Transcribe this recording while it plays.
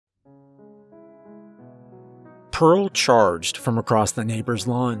Pearl charged from across the neighbor's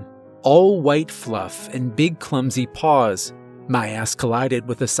lawn, all white fluff and big clumsy paws. My ass collided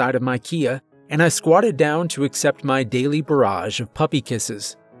with the side of my Kia, and I squatted down to accept my daily barrage of puppy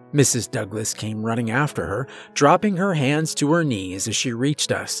kisses. Mrs. Douglas came running after her, dropping her hands to her knees as she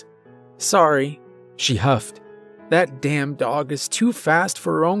reached us. "Sorry," she huffed. "That damn dog is too fast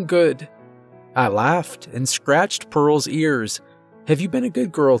for her own good." I laughed and scratched Pearl's ears. "Have you been a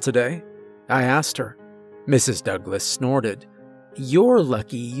good girl today?" I asked her. Mrs. Douglas snorted. "You're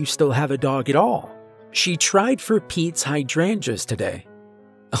lucky you still have a dog at all. She tried for Pete's hydrangeas today."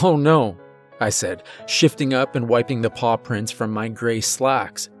 "Oh no," I said, shifting up and wiping the paw prints from my gray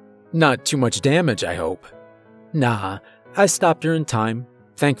slacks. "Not too much damage, I hope." "Nah, I stopped her in time,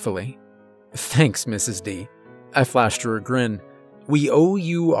 thankfully." "Thanks, Mrs. D." I flashed her a grin. "We owe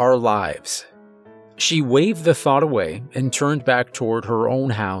you our lives." She waved the thought away and turned back toward her own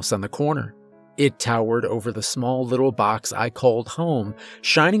house on the corner. It towered over the small little box I called home,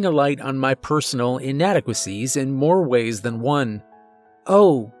 shining a light on my personal inadequacies in more ways than one.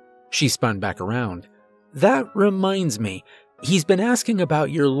 "Oh," she spun back around. "That reminds me. He's been asking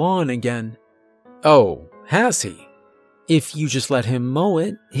about your lawn again." "Oh, has he?" "If you just let him mow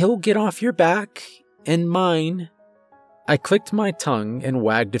it, he'll get off your back, and mine." I clicked my tongue and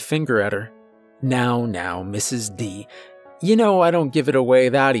wagged a finger at her. Now, Mrs. D. You know I don't give it away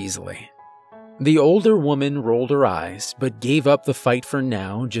that easily." The older woman rolled her eyes, but gave up the fight for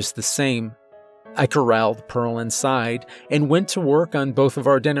now just the same. I corralled Pearl inside and went to work on both of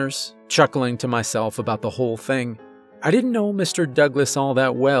our dinners, chuckling to myself about the whole thing. I didn't know Mr. Douglas all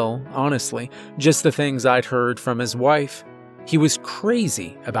that well, honestly, just the things I'd heard from his wife. He was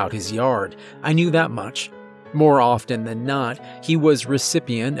crazy about his yard, I knew that much. More often than not, he was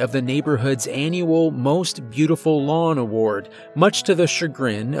recipient of the neighborhood's annual Most Beautiful Lawn Award, much to the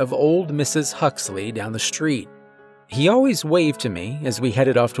chagrin of old Mrs. Huxley down the street. He always waved to me as we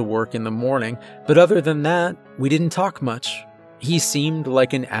headed off to work in the morning, but other than that, we didn't talk much. He seemed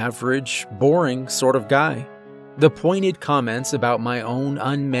like an average, boring sort of guy. The pointed comments about my own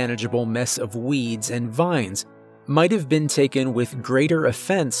unmanageable mess of weeds and vines might have been taken with greater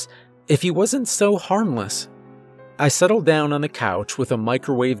offense if he wasn't so harmless. I settled down on the couch with a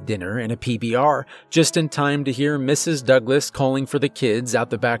microwave dinner and a PBR, just in time to hear Mrs. Douglas calling for the kids out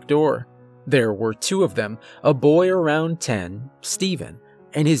the back door. There were two of them, a boy around 10, Stephen,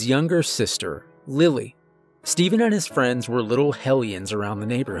 and his younger sister, Lily. Stephen and his friends were little hellions around the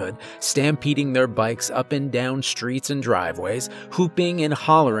neighborhood, stampeding their bikes up and down streets and driveways, hooping and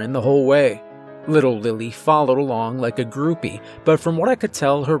hollering the whole way. Little Lily followed along like a groupie, but from what I could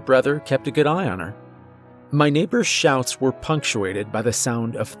tell, her brother kept a good eye on her. My neighbor's shouts were punctuated by the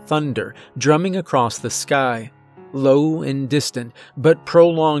sound of thunder drumming across the sky, low and distant, but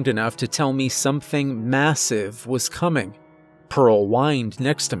prolonged enough to tell me something massive was coming. Pearl whined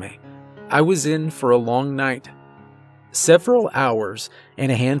next to me. I was in for a long night. Several hours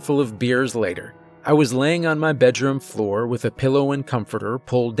and a handful of beers later, I was laying on my bedroom floor with a pillow and comforter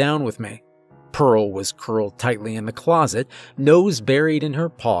pulled down with me. Pearl was curled tightly in the closet, nose buried in her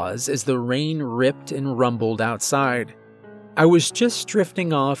paws as the rain ripped and rumbled outside. I was just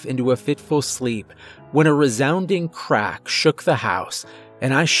drifting off into a fitful sleep when a resounding crack shook the house,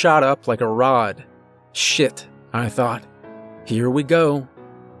 and I shot up like a rod. Shit, I thought. Here we go.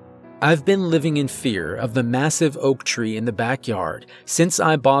 I've been living in fear of the massive oak tree in the backyard since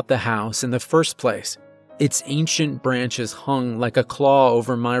I bought the house in the first place. Its ancient branches hung like a claw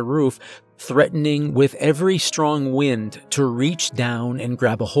over my roof, threatening with every strong wind to reach down and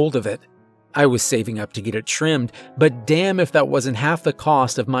grab a hold of it. I was saving up to get it trimmed, but damn if that wasn't half the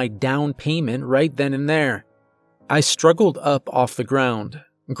cost of my down payment right then and there. I struggled up off the ground,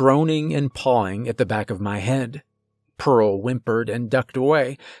 groaning and pawing at the back of my head. Pearl whimpered and ducked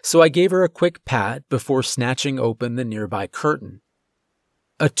away, so I gave her a quick pat before snatching open the nearby curtain.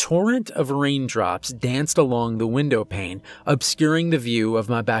 A torrent of raindrops danced along the window pane, obscuring the view of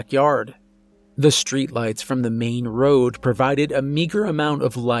my backyard. The streetlights from the main road provided a meager amount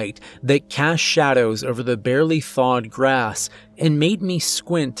of light that cast shadows over the barely thawed grass and made me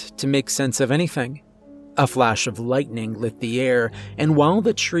squint to make sense of anything. A flash of lightning lit the air, and while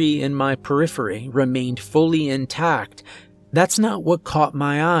the tree in my periphery remained fully intact, that's not what caught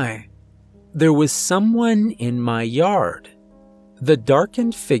my eye. There was someone in my yard. The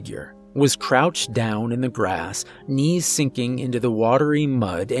darkened figure was crouched down in the grass, knees sinking into the watery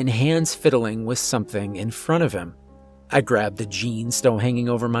mud and hands fiddling with something in front of him. I grabbed the jeans still hanging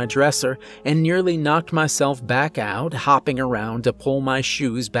over my dresser and nearly knocked myself back out, hopping around to pull my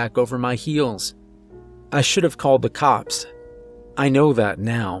shoes back over my heels. I should have called the cops. I know that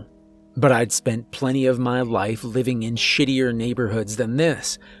now. But I'd spent plenty of my life living in shittier neighborhoods than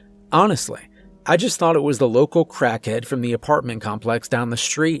this. Honestly, I just thought it was the local crackhead from the apartment complex down the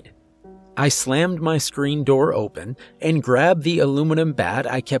street. I slammed my screen door open and grabbed the aluminum bat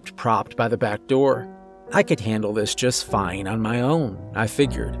I kept propped by the back door. I could handle this just fine on my own, I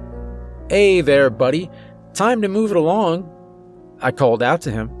figured. "Hey there, buddy. Time to move it along," I called out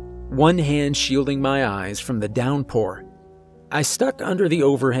to him, one hand shielding my eyes from the downpour. I stuck under the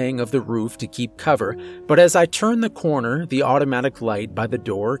overhang of the roof to keep cover, but as I turned the corner, the automatic light by the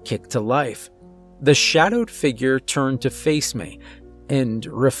door kicked to life. The shadowed figure turned to face me, and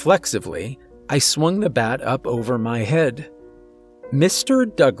reflexively, I swung the bat up over my head. Mr.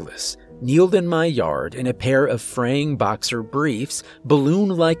 Douglas kneeled in my yard in a pair of fraying boxer briefs,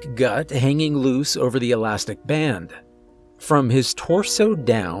 balloon-like gut hanging loose over the elastic band. From his torso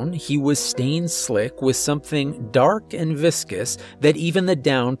down, he was stained slick with something dark and viscous that even the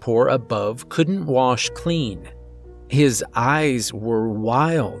downpour above couldn't wash clean. His eyes were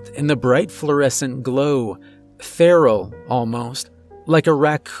wild in the bright fluorescent glow, feral almost, like a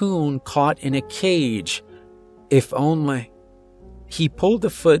raccoon caught in a cage. If only. He pulled a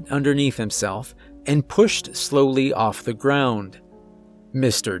foot underneath himself and pushed slowly off the ground.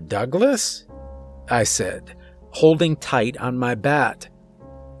 "Mr. Douglas?" I said, holding tight on my bat.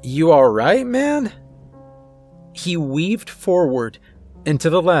 "You all right, man?" He weaved forward and to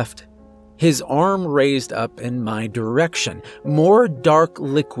the left, his arm raised up in my direction. More dark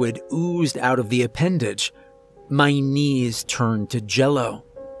liquid oozed out of the appendage. My knees turned to jello.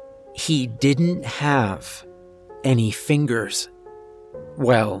 He didn't have any fingers.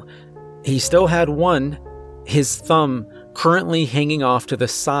 Well, he still had one, his thumb currently hanging off to the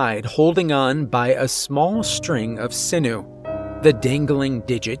side, holding on by a small string of sinew. The dangling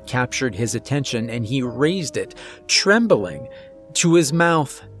digit captured his attention and he raised it, trembling, to his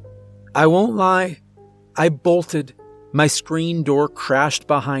mouth. I won't lie, I bolted. My screen door crashed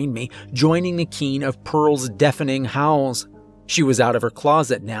behind me, joining the keen of Pearl's deafening howls. She was out of her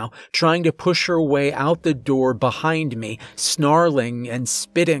closet now, trying to push her way out the door behind me, snarling and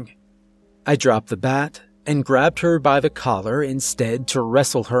spitting. I dropped the bat and grabbed her by the collar instead to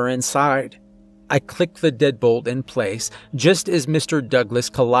wrestle her inside. I clicked the deadbolt in place just as Mr. Douglas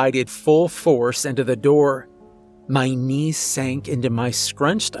collided full force into the door. My knees sank into my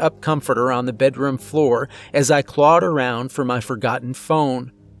scrunched-up comforter on the bedroom floor as I clawed around for my forgotten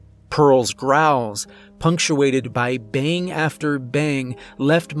phone. Pearl's growls, punctuated by bang after bang,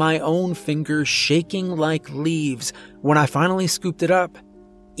 left my own fingers shaking like leaves when I finally scooped it up.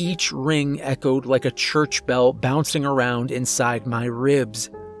 Each ring echoed like a church bell bouncing around inside my ribs.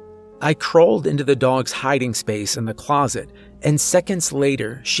 I crawled into the dog's hiding space in the closet, and seconds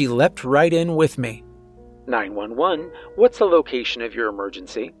later, she leapt right in with me. 911, what's the location of your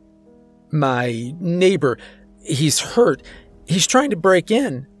emergency? My neighbor, he's hurt. He's trying to break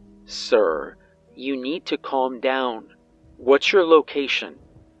in. Sir, you need to calm down. What's your location?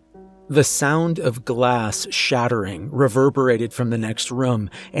 The sound of glass shattering reverberated from the next room,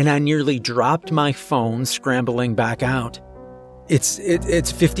 and I nearly dropped my phone scrambling back out. It's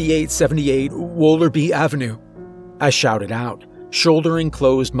 5878 Wollerby Avenue, I shouted out, shouldering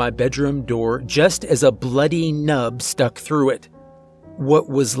closed my bedroom door just as a bloody nub stuck through it. What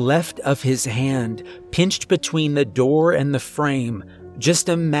was left of his hand pinched between the door and the frame, just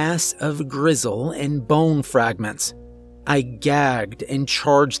a mass of grizzle and bone fragments. I gagged and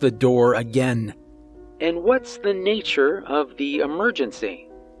charged the door again. And what's the nature of the emergency?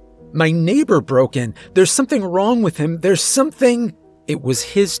 My neighbor broke in. There's something wrong with him. There's something... It was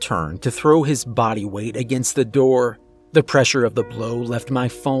his turn to throw his body weight against the door. The pressure of the blow left my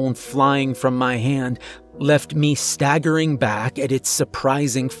phone flying from my hand, left me staggering back at its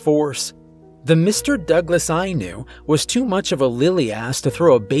surprising force. The Mr. Douglas I knew was too much of a lily-ass to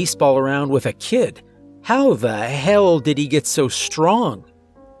throw a baseball around with a kid. How the hell did he get so strong?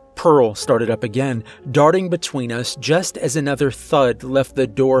 Pearl started up again, darting between us just as another thud left the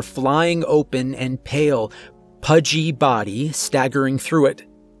door flying open and pale, pudgy body staggering through it.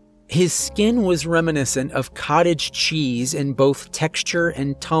 His skin was reminiscent of cottage cheese in both texture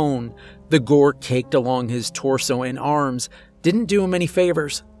and tone. The gore caked along his torso and arms didn't do him any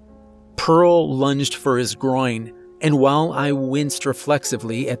favors. Pearl lunged for his groin, and while I winced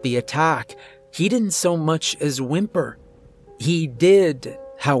reflexively at the attack, he didn't so much as whimper. He did,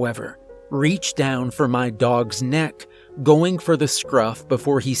 however, reach down for my dog's neck, going for the scruff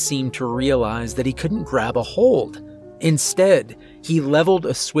before he seemed to realize that he couldn't grab a hold. Instead, he leveled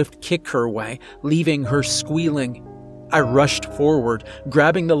a swift kick her way, leaving her squealing. I rushed forward,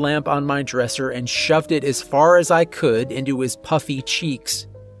 grabbing the lamp on my dresser and shoved it as far as I could into his puffy cheeks.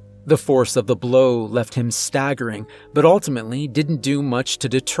 The force of the blow left him staggering, but ultimately didn't do much to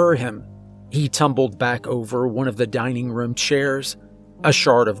deter him. He tumbled back over one of the dining room chairs. A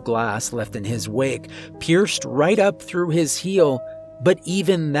shard of glass left in his wake pierced right up through his heel, but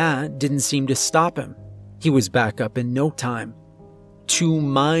even that didn't seem to stop him. He was back up in no time. To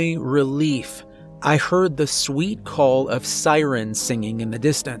my relief, I heard the sweet call of sirens singing in the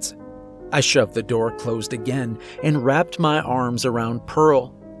distance. I shoved the door closed again and wrapped my arms around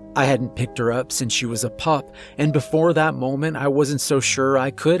Pearl. I hadn't picked her up since she was a pup, and before that moment I wasn't so sure I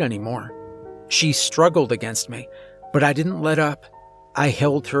could anymore. She struggled against me, but I didn't let up. I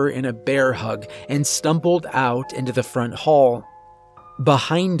held her in a bear hug and stumbled out into the front hall.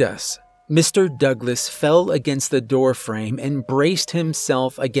 Behind us, Mr. Douglas fell against the doorframe and braced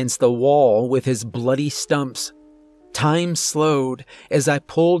himself against the wall with his bloody stumps. Time slowed as I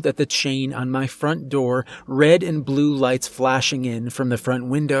pulled at the chain on my front door, red and blue lights flashing in from the front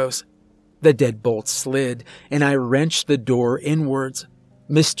windows. The deadbolt slid, and I wrenched the door inwards.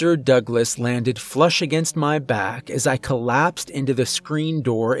 Mr. Douglas landed flush against my back as I collapsed into the screen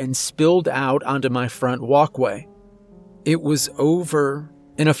door and spilled out onto my front walkway. It was over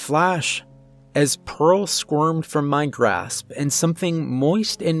in a flash, as Pearl squirmed from my grasp and something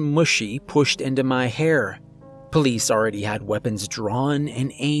moist and mushy pushed into my hair. Police already had weapons drawn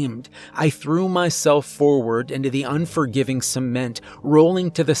and aimed. I threw myself forward into the unforgiving cement,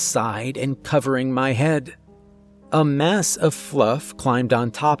 rolling to the side and covering my head. A mass of fluff climbed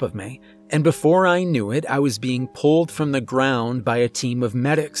on top of me, and before I knew it, I was being pulled from the ground by a team of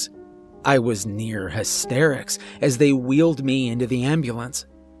medics. I was near hysterics as they wheeled me into the ambulance.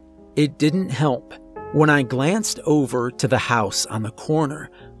 It didn't help when I glanced over to the house on the corner,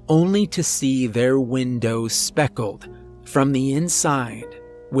 only to see their windows speckled from the inside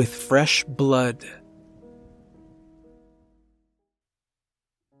with fresh blood.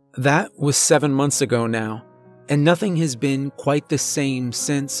 That was 7 months ago now, and nothing has been quite the same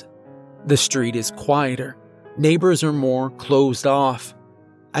since. The street is quieter. Neighbors are more closed off.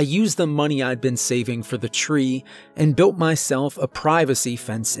 I used the money I'd been saving for the tree and built myself a privacy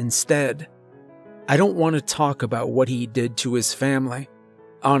fence instead. I don't want to talk about what he did to his family.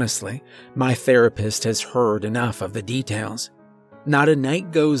 Honestly, my therapist has heard enough of the details. Not a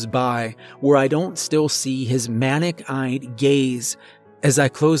night goes by where I don't still see his manic-eyed gaze as I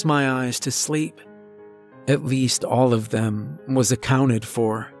close my eyes to sleep. At least all of them was accounted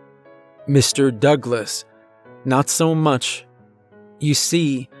for. Mr. Douglas, not so much. You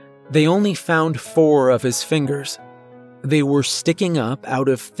see, they only found 4 of his fingers. They were sticking up out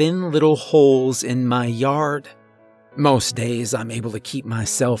of thin little holes in my yard. Most days I'm able to keep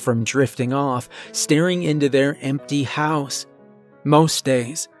myself from drifting off, staring into their empty house. Most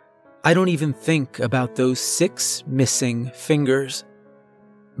days, I don't even think about those 6 missing fingers.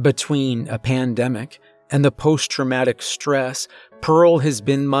 Between a pandemic and the post-traumatic stress, Pearl has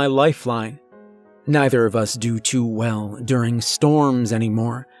been my lifeline. Neither of us do too well during storms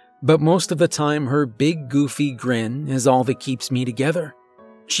anymore, but most of the time her big goofy grin is all that keeps me together.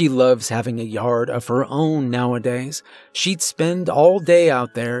 She loves having a yard of her own nowadays. She'd spend all day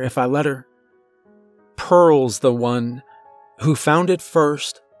out there if I let her. Pearl's the one who found it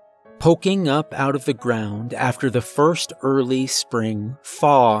first, poking up out of the ground after the first early spring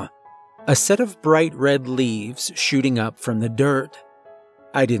thaw, a set of bright red leaves shooting up from the dirt.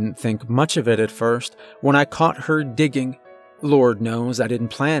 I didn't think much of it at first when I caught her digging. Lord knows I didn't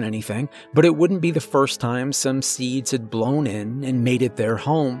plan anything, but it wouldn't be the first time some seeds had blown in and made it their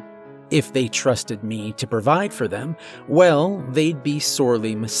home. If they trusted me to provide for them, well, they'd be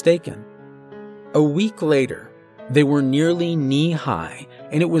sorely mistaken. A week later, they were nearly knee-high,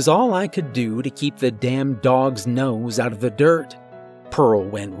 and it was all I could do to keep the damn dog's nose out of the dirt. Pearl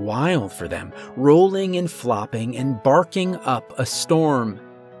went wild for them, rolling and flopping and barking up a storm.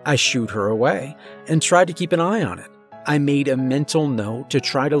 I shooed her away and tried to keep an eye on it. I made a mental note to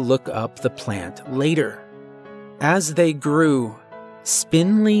try to look up the plant later. As they grew,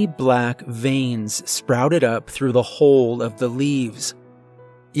 spindly black veins sprouted up through the hole of the leaves.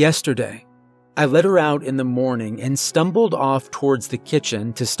 Yesterday, I let her out in the morning and stumbled off towards the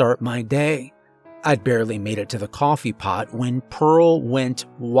kitchen to start my day. I'd barely made it to the coffee pot when Pearl went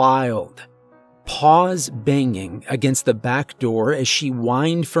wild, paws banging against the back door as she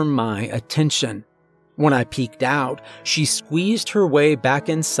whined for my attention. When I peeked out, she squeezed her way back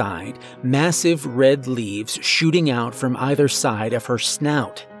inside, massive red leaves shooting out from either side of her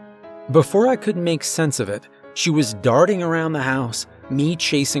snout. Before I could make sense of it, she was darting around the house, me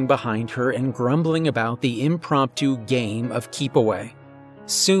chasing behind her and grumbling about the impromptu game of keep away.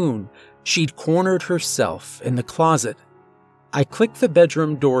 Soon, she'd cornered herself in the closet. I clicked the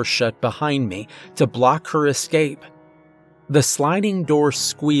bedroom door shut behind me to block her escape. The sliding door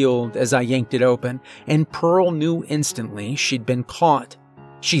squealed as I yanked it open, and Pearl knew instantly she'd been caught.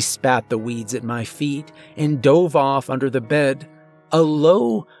 She spat the weeds at my feet and dove off under the bed, a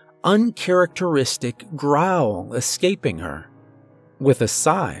low, uncharacteristic growl escaping her. With a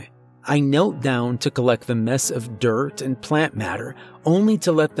sigh, I knelt down to collect the mess of dirt and plant matter, only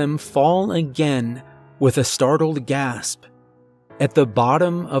to let them fall again with a startled gasp. At the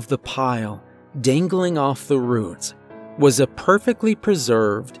bottom of the pile, dangling off the roots, was a perfectly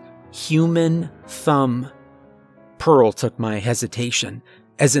preserved human thumb. Pearl took my hesitation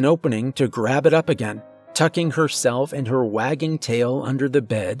as an opening to grab it up again, tucking herself and her wagging tail under the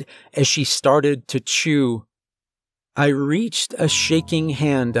bed as she started to chew. I reached a shaking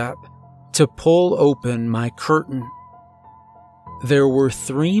hand up to pull open my curtain. There were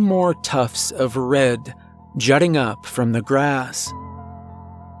 3 more tufts of red jutting up from the grass.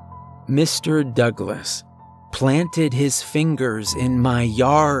 Mr. Douglas planted his fingers in my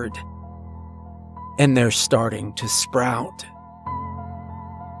yard, and they're starting to sprout.